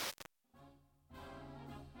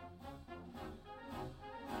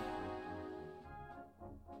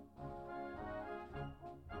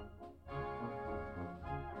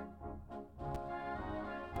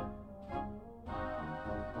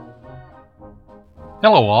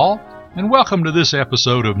Hello all, and welcome to this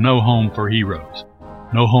episode of No Home for Heroes.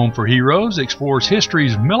 No Home for Heroes explores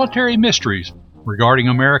history's military mysteries regarding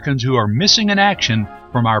Americans who are missing in action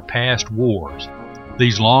from our past wars.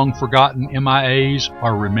 These long-forgotten MIAs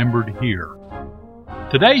are remembered here.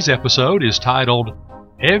 Today's episode is titled,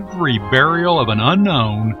 Every Burial of an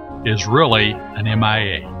Unknown is Really an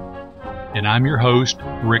MIA. And I'm your host,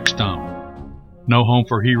 Rick Stone. No Home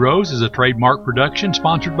for Heroes is a trademark production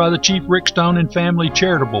sponsored by the Chief Rick Stone and Family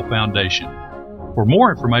Charitable Foundation. For more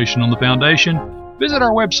information on the foundation, visit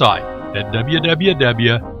our website at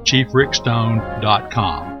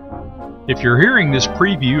www.chiefrickstone.com. If you're hearing this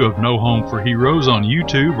preview of No Home for Heroes on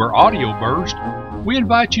YouTube or Audio Burst, we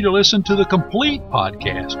invite you to listen to the complete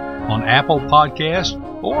podcast on Apple Podcasts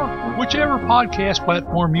or whichever podcast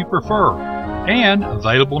platform you prefer, and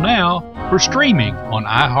available now for streaming on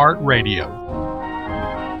iHeartRadio.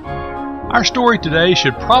 Our story today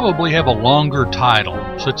should probably have a longer title,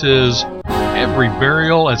 such as Every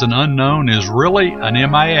Burial as an Unknown is Really an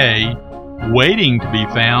MIA, waiting to be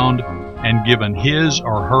found and given his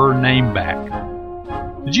or her name back.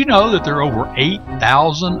 Did you know that there are over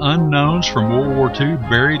 8,000 unknowns from World War II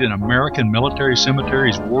buried in American military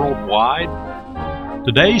cemeteries worldwide?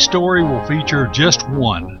 Today's story will feature just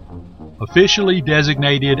one, officially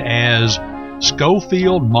designated as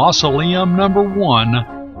Schofield Mausoleum No.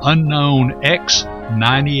 1, Unknown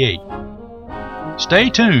X-98. Stay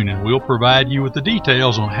tuned and we'll provide you with the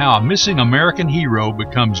details on how a missing American hero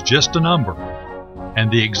becomes just a number and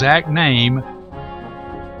the exact name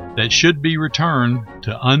that should be returned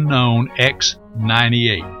to Unknown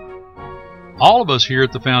X-98. All of us here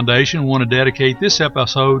at the Foundation want to dedicate this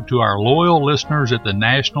episode to our loyal listeners at the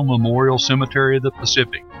National Memorial Cemetery of the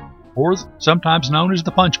Pacific, or sometimes known as the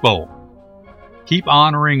Punch Bowl. Keep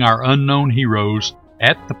honoring our unknown heroes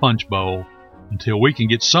at the Punch Bowl until we can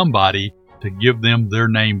get somebody to give them their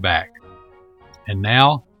name back. And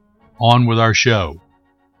now, on with our show.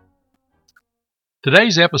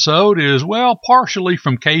 Today's episode is, partially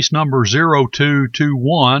from case number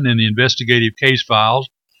 0221 in the investigative case files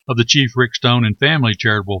of the Chief Rick Stone and Family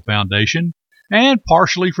Charitable Foundation, and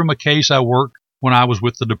partially from a case I worked when I was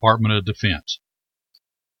with the Department of Defense.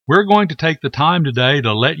 We're going to take the time today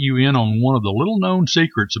to let you in on one of the little-known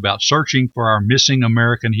secrets about searching for our missing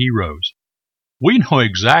American heroes. We know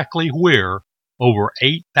exactly where over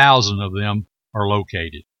 8,000 of them are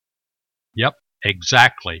located. Yep,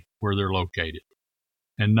 exactly where they're located.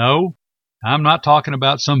 And no, I'm not talking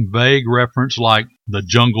about some vague reference like the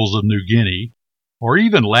jungles of New Guinea or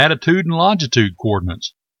even latitude and longitude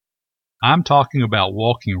coordinates. I'm talking about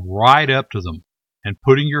walking right up to them and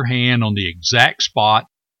putting your hand on the exact spot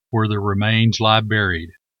where their remains lie buried,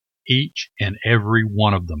 each and every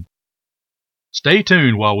one of them. Stay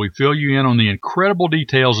tuned while we fill you in on the incredible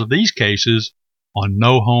details of these cases on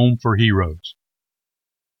No Home for Heroes.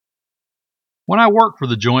 When I worked for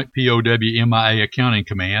the Joint POW MIA Accounting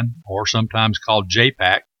Command, or sometimes called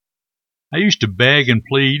JPAC, I used to beg and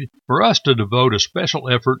plead for us to devote a special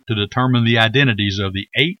effort to determine the identities of the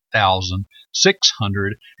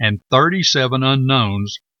 8,637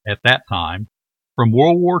 unknowns at that time from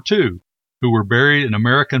World War II who were buried in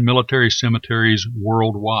American military cemeteries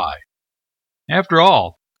worldwide. After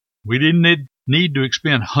all, we didn't need to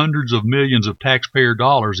expend hundreds of millions of taxpayer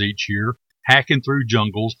dollars each year hacking through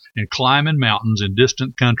jungles and climbing mountains in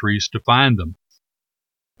distant countries to find them.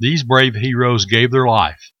 These brave heroes gave their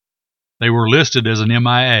life. They were listed as an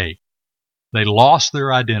MIA. They lost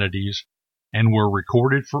their identities and were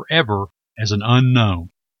recorded forever as an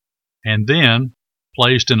unknown, and then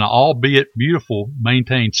placed in an albeit beautiful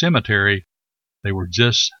maintained cemetery, they were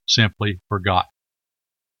just simply forgotten.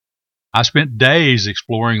 I spent days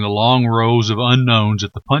exploring the long rows of unknowns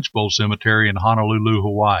at the Punch Bowl Cemetery in Honolulu,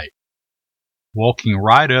 Hawaii, walking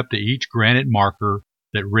right up to each granite marker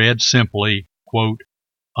that read simply, quote,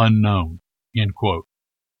 unknown, end quote,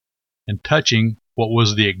 and touching what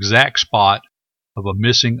was the exact spot of a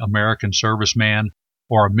missing American serviceman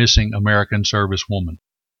or a missing American servicewoman.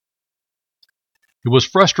 It was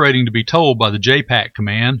frustrating to be told by the JPAC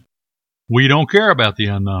command, "We don't care about the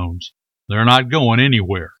unknowns. They're not going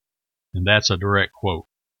anywhere." And that's a direct quote.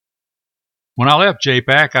 When I left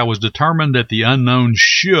JPAC, I was determined that the unknowns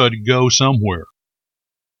should go somewhere.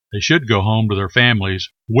 They should go home to their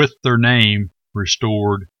families with their name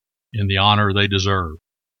restored in the honor they deserve.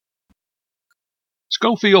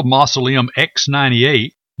 Schofield Mausoleum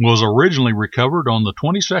X-98 was originally recovered on the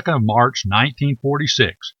 22nd of March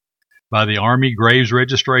 1946 by the Army Graves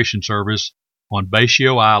Registration Service on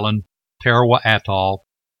Basio Island, Tarawa Atoll,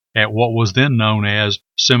 at what was then known as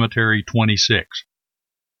Cemetery 26.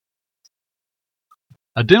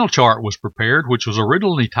 A dental chart was prepared which was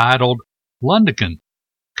originally titled Lundigan,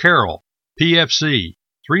 Carroll, PFC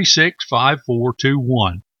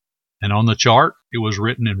 365421, and on the chart it was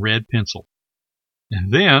written in red pencil.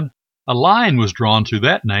 And then a line was drawn through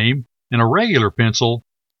that name in a regular pencil,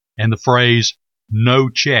 and the phrase "no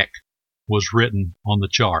check" was written on the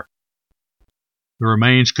chart. The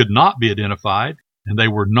remains could not be identified, and they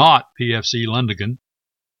were not PFC Lundigan,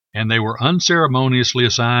 and they were unceremoniously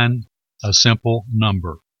assigned a simple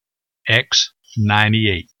number,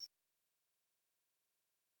 X98.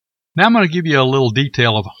 Now I'm going to give you a little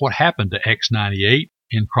detail of what happened to X98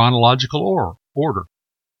 in chronological order.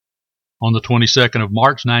 On the 22nd of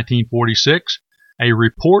March 1946, a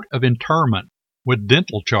report of interment with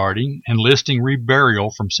dental charting and listing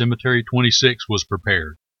reburial from Cemetery 26 was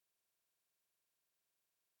prepared.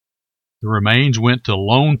 The remains went to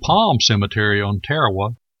Lone Palm Cemetery on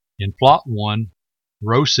Tarawa in Plot 1,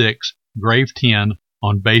 Row 6, Grave 10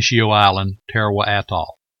 on Basio Island, Tarawa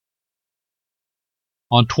Atoll.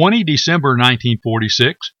 On 20 December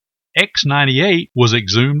 1946, X98 was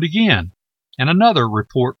exhumed again, and another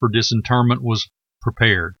report for disinterment was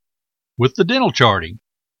prepared, with the dental charting,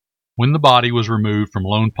 when the body was removed from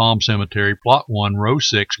Lone Palm Cemetery, Plot 1, Row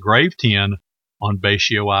 6, Grave 10 on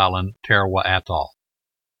Basio Island, Tarawa Atoll.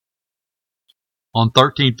 On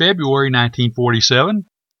 13 February 1947,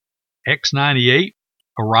 X98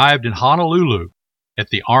 arrived in Honolulu at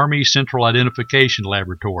the Army Central Identification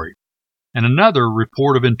Laboratory, and another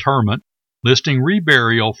report of interment listing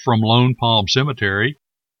reburial from Lone Palm Cemetery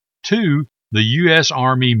to the U.S.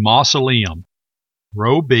 Army Mausoleum,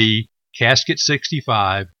 Row B, Casket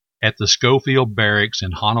 65, at the Schofield Barracks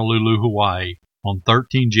in Honolulu, Hawaii, on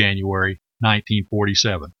 13 January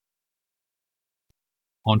 1947.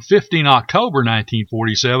 On 15 October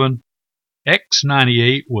 1947,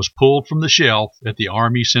 X98 was pulled from the shelf at the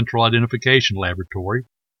Army Central Identification Laboratory,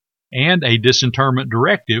 and a disinterment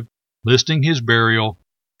directive listing his burial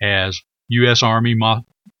as U.S. Army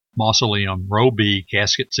Mausoleum, Row B,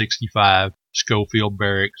 Casket 65, Schofield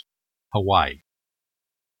Barracks, Hawaii.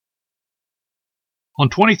 On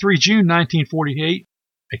 23 June 1948,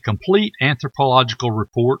 a complete anthropological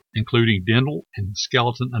report, including dental and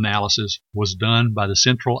skeleton analysis, was done by the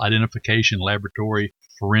Central Identification Laboratory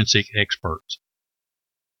forensic experts.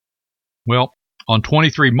 Well, on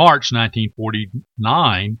 23 March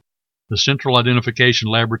 1949, the Central Identification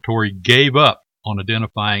Laboratory gave up on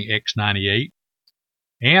identifying X98,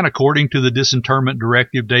 and according to the disinterment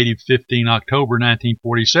directive dated 15 October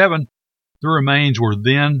 1947, the remains were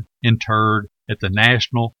then interred at the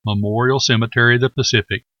National Memorial Cemetery of the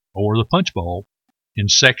Pacific, or the Punch Bowl, in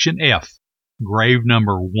Section F, grave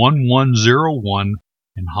number 1101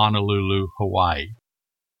 in Honolulu, Hawaii.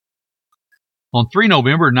 On 3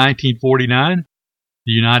 November 1949,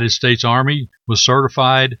 the United States Army was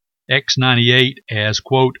certified X98 as,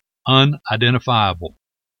 quote, unidentifiable,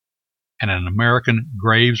 and an American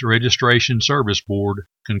Graves Registration Service Board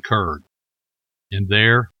concurred. And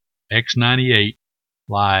there, X98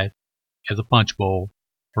 lied at the Punch Bowl,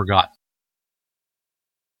 forgotten.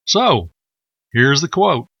 So, here's the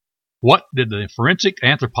quote. What did the forensic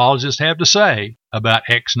anthropologist have to say about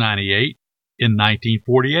X98 in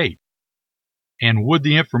 1948? And would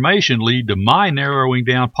the information lead to my narrowing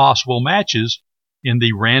down possible matches in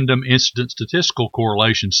the random incident statistical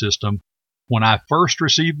correlation system when I first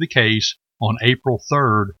received the case on April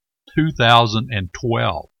 3rd,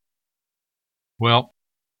 2012? Well,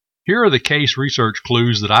 here are the case research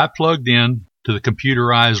clues that I plugged in to the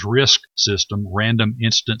computerized RISC system, Random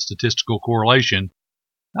Incident Statistical Correlation.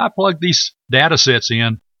 I plugged these data sets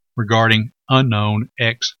in regarding unknown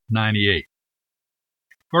X98.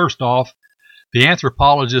 First off, the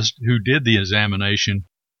anthropologist who did the examination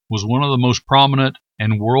was one of the most prominent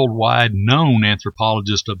and worldwide known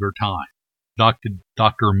anthropologists of their time,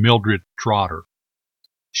 Dr. Mildred Trotter.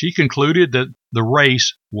 She concluded that the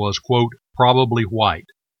race was, quote, probably white,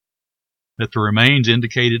 that the remains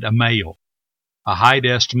indicated a male, a height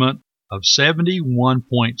estimate of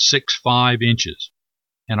 71.65 inches,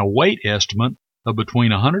 and a weight estimate of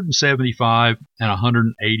between 175 and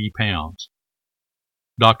 180 pounds.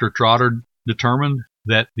 Dr. Trotter determined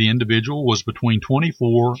that the individual was between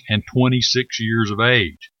 24 and 26 years of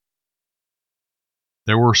age.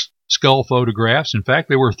 There were skull photographs. In fact,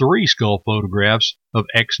 there were 3 skull photographs of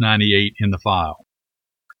X98 in the file.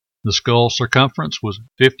 The skull circumference was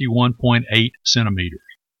 51.8 centimeters.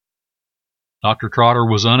 Dr. Trotter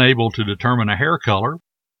was unable to determine a hair color,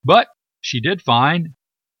 but she did find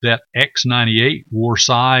that X98 wore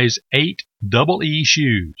size 8 double E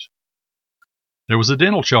shoes. There was a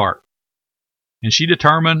dental chart, and she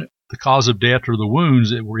determined the cause of death or the wounds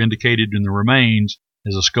that were indicated in the remains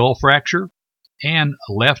as a skull fracture, and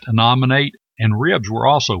left innominate and ribs were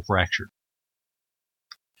also fractured.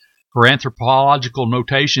 Her anthropological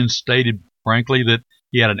notation stated, frankly, that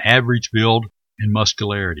he had an average build and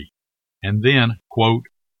muscularity. And then, quote,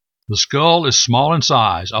 the skull is small in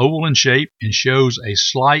size, oval in shape, and shows a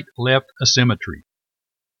slight left asymmetry.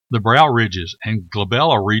 The brow ridges and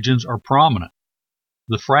glabella regions are prominent.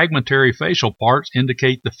 The fragmentary facial parts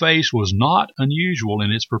indicate the face was not unusual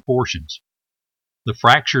in its proportions. The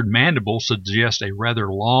fractured mandible suggests a rather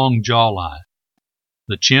long jawline.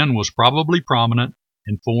 The chin was probably prominent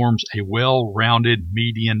and forms a well-rounded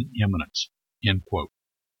median eminence, end quote.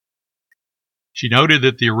 She noted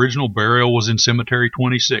that the original burial was in Cemetery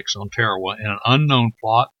 26 on Tarawa in an unknown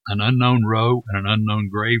plot, an unknown row, and an unknown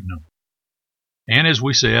grave number. And as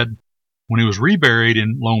we said, when he was reburied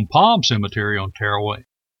in Lone Palm Cemetery on Tarawa, he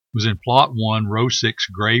was in Plot 1, Row 6,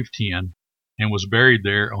 Grave 10, and was buried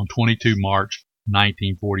there on 22 March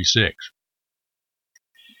 1946.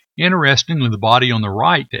 Interestingly, the body on the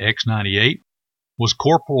right to X-98 was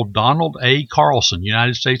Corporal Donald A. Carlson,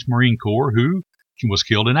 United States Marine Corps, who was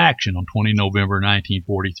killed in action on 20 November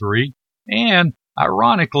 1943, and,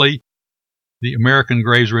 ironically, the American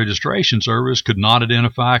Graves Registration Service could not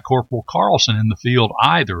identify Corporal Carlson in the field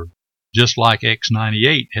either, just like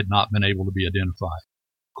X-98 had not been able to be identified.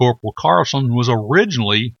 Corporal Carlson was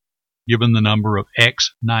originally given the number of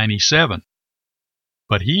X-97,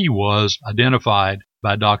 but he was identified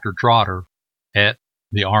by Dr. Trotter at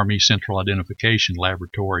the Army Central Identification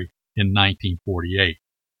Laboratory in 1948.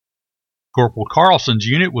 Corporal Carlson's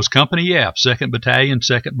unit was Company F, 2nd Battalion,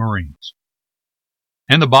 2nd Marines.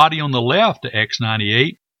 And the body on the left to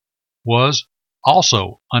X-98 was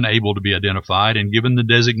also unable to be identified and given the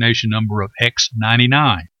designation number of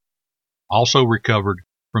X-99, also recovered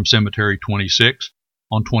from Cemetery 26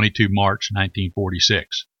 on 22 March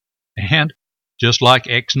 1946. And just like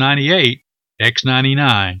X-98,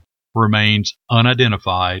 X-99 remains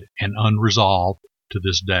unidentified and unresolved to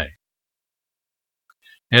this day.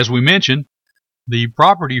 As we mentioned, the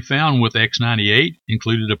property found with X-98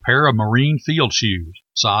 included a pair of marine field shoes,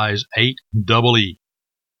 size 8EE.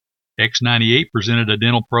 X-98 presented a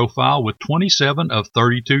dental profile with 27 of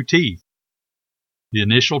 32 teeth. The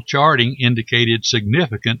initial charting indicated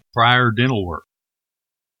significant prior dental work.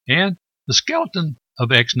 And the skeleton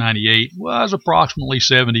of X-98 was approximately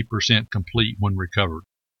 70% complete when recovered.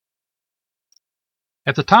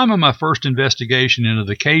 At the time of my first investigation into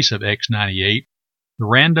the case of X-98, the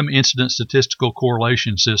Random Incident Statistical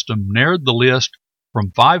Correlation System narrowed the list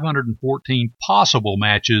from 514 possible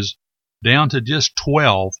matches down to just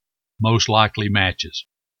 12 most likely matches.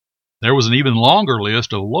 There was an even longer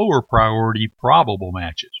list of lower priority probable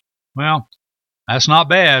matches. Well, that's not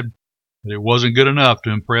bad, but it wasn't good enough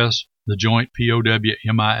to impress the Joint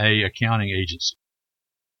POW-MIA Accounting Agency.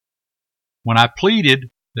 When I pleaded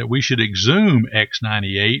that we should exhume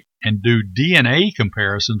X-98 and do DNA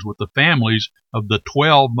comparisons with the families of the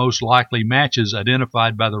 12 most likely matches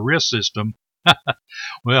identified by the RIS system,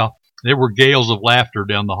 well, there were gales of laughter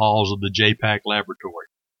down the halls of the JPAC laboratory.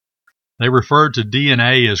 They referred to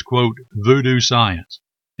DNA as, quote, voodoo science,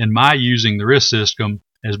 and my using the RIS system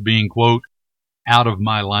as being, quote, out of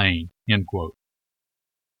my lane, end quote.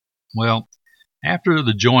 Well, after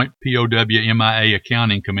the Joint POW-MIA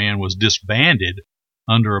Accounting Command was disbanded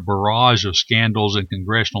under a barrage of scandals and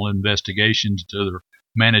congressional investigations to their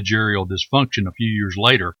managerial dysfunction a few years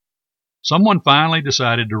later, someone finally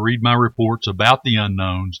decided to read my reports about the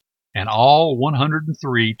unknowns, and all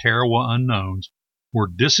 103 Tarawa unknowns were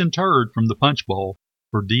disinterred from the punch bowl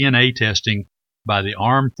for DNA testing by the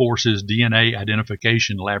Armed Forces DNA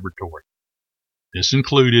Identification Laboratory. This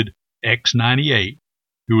included X-98,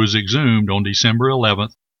 who was exhumed on December 11,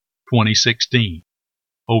 2016,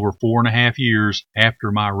 over 4.5 years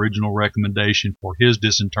after my original recommendation for his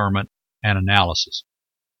disinterment and analysis.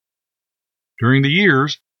 During the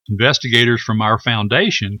years, investigators from our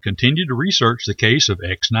foundation continued to research the case of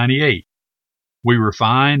X-98. We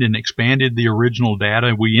refined and expanded the original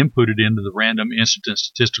data we inputted into the Random Incident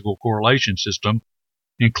Statistical Correlation System,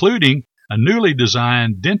 including a newly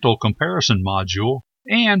designed dental comparison module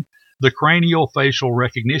and the cranial facial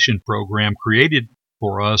recognition program created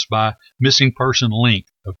for us by Missing Person Link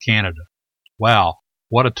of Canada. Wow,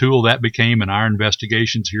 what a tool that became in our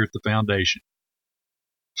investigations here at the Foundation.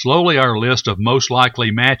 Slowly, our list of most likely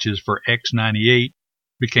matches for X-98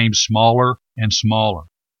 became smaller and smaller,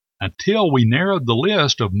 until we narrowed the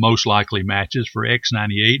list of most likely matches for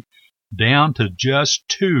X-98 down to just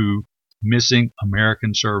 2 missing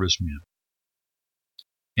American servicemen.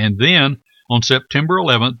 And then, on September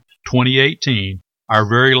 11, 2018, our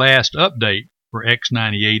very last update for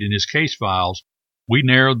X-98 in his case files, we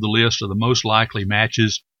narrowed the list of the most likely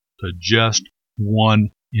matches to just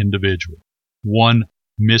one individual, one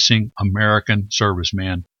missing American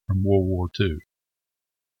serviceman from World War II.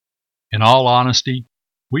 In all honesty,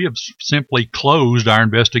 we have simply closed our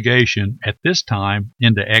investigation at this time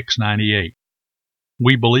into X-98.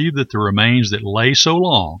 We believe that the remains that lay so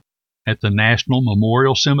long at the National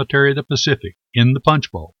Memorial Cemetery of the Pacific in the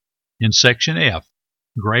Punch Bowl, in Section F,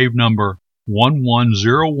 grave number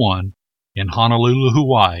 1101 in Honolulu,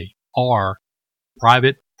 Hawaii, are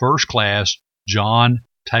Private First Class John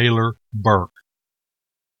Taylor Burke.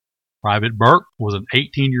 Private Burke was an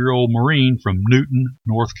 18-year-old Marine from Newton,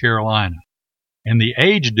 North Carolina, and the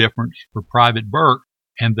age difference for Private Burke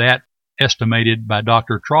and that estimated by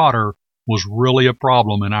Dr. Trotter was really a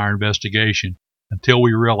problem in our investigation until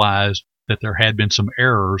we realized that there had been some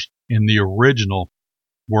errors in the original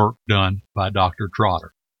work done by Dr.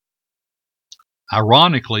 Trotter.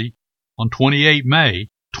 Ironically, on 28 May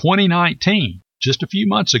 2019, just a few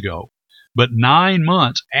months ago, but 9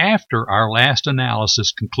 months after our last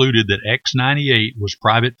analysis concluded that X-98 was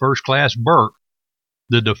Private First Class Burke,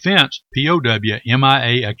 the Defense POW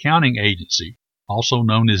MIA Accounting Agency, also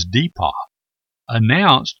known as DPA,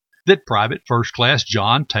 announced that Private First Class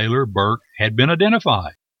John Taylor Burke had been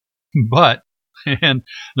identified. But, and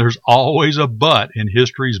there's always a but in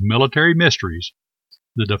history's military mysteries,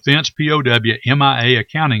 the Defense POW MIA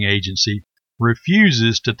Accounting Agency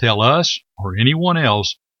refuses to tell us or anyone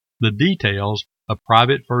else the details of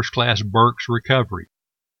Private First Class Burke's recovery,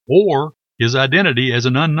 or his identity as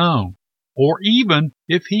an unknown, or even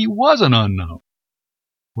if he was an unknown.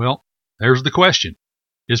 Well, there's the question.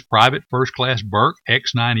 Is Private First Class Burke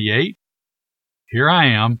X-98? Here I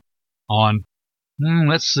am on,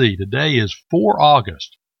 today is 4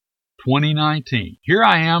 August 2019. Here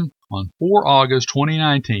I am on 4 August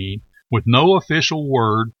 2019 with no official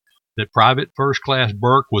word that Private First Class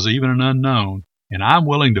Burke was even an unknown, and I'm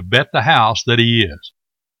willing to bet the house that he is.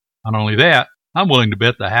 Not only that, I'm willing to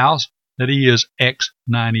bet the house that he is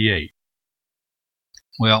X-98.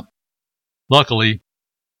 Well, luckily,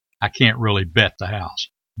 I can't really bet the house,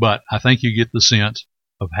 but I think you get the sense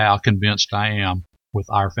of how convinced I am with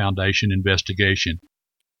our Foundation investigation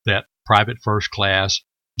that Private First Class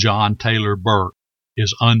John Taylor Burke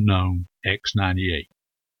is unknown X-98.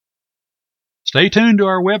 Stay tuned to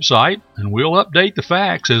our website, and we'll update the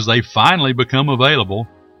facts as they finally become available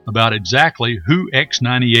about exactly who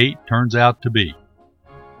X-98 turns out to be.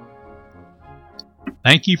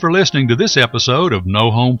 Thank you for listening to this episode of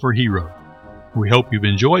No Home for Heroes. We hope you've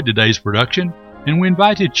enjoyed today's production, and we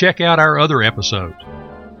invite you to check out our other episodes.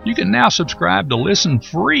 You can now subscribe to listen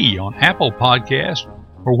free on Apple Podcasts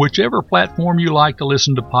or whichever platform you like to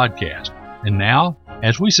listen to podcasts. And now,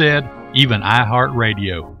 as we said, even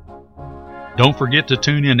iHeartRadio. Don't forget to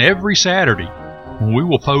tune in every Saturday when we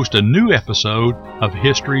will post a new episode of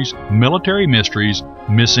history's military mysteries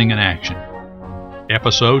missing in action.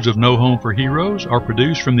 Episodes of No Home for Heroes are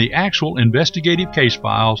produced from the actual investigative case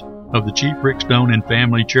files of the Chief Rick Stone and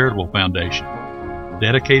Family Charitable Foundation,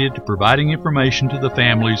 dedicated to providing information to the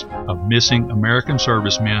families of missing American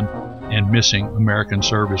servicemen and missing American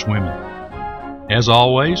servicewomen. As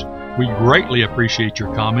always, we greatly appreciate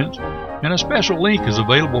your comments, and a special link is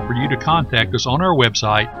available for you to contact us on our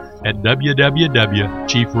website at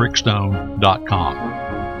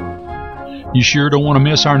www.chiefrickstone.com. You sure don't want to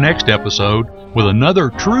miss our next episode with another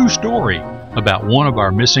true story about one of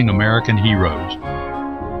our missing American heroes.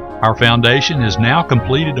 Our foundation has now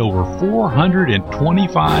completed over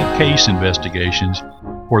 425 case investigations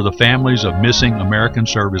for the families of missing American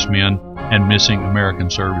servicemen and missing American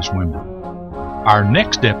servicewomen. Our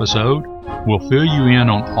next episode will fill you in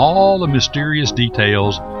on all the mysterious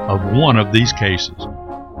details of one of these cases.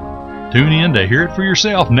 Tune in to hear it for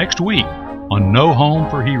yourself next week on No Home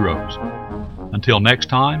for Heroes. Until next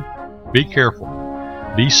time, be careful,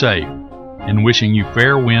 be safe, and wishing you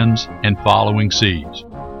fair winds and following seas.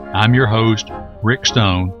 I'm your host, Rick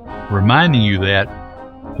Stone, reminding you that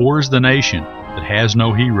poor is the nation that has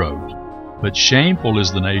no heroes, but shameful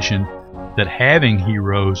is the nation that having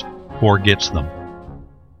heroes forgets them.